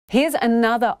Here's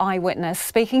another eyewitness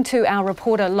speaking to our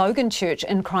reporter Logan Church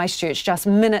in Christchurch just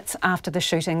minutes after the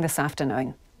shooting this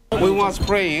afternoon. We was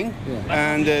praying,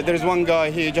 and there's one guy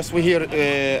here. We hear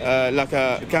like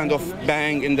a kind of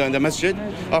bang in the masjid.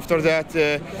 After that,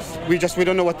 we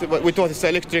don't know what we thought it's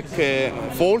electric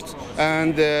fault.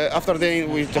 And after that,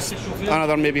 we just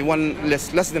another maybe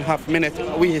less than half minute.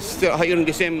 We still hearing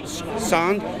the same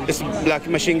sound. It's like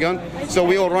machine gun. So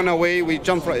we all run away. We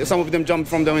jump. Some of them jump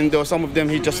from the window. Some of them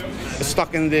he just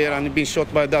stuck in there and being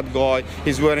shot by that guy.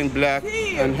 He's wearing black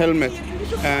and helmet.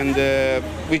 And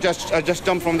I just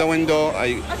jump from the window.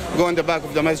 I go in the back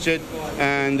of the masjid,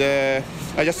 and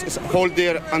I just hold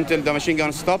there until the machine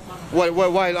gun stop.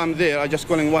 While I'm there, I just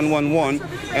calling 111,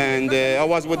 and I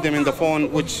was with them in the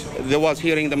phone, which they was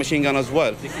hearing the machine gun as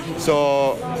well.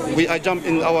 So I jumped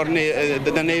in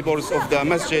the neighbors of the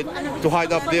masjid to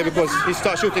hide up there because he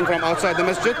started shooting from outside the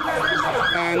masjid,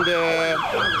 and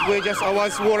I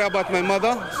was worried about my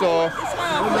mother. So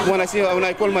when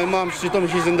I call my mom, she told me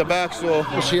she's in the back. So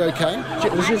is she okay?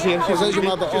 She's here. There's your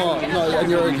mother. Oh no,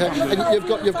 and you're okay. And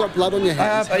you've got blood on your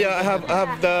hands. I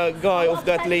have the guy of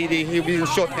that lady. He been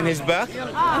shot in his back,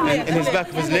 in his back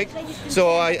of his leg.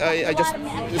 So I just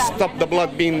stopped the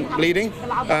blood being bleeding,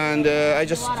 and I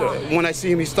just when I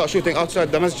see him, he start shooting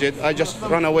outside the masjid. I just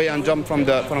run away and jump from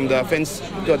the fence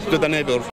to the neighbor.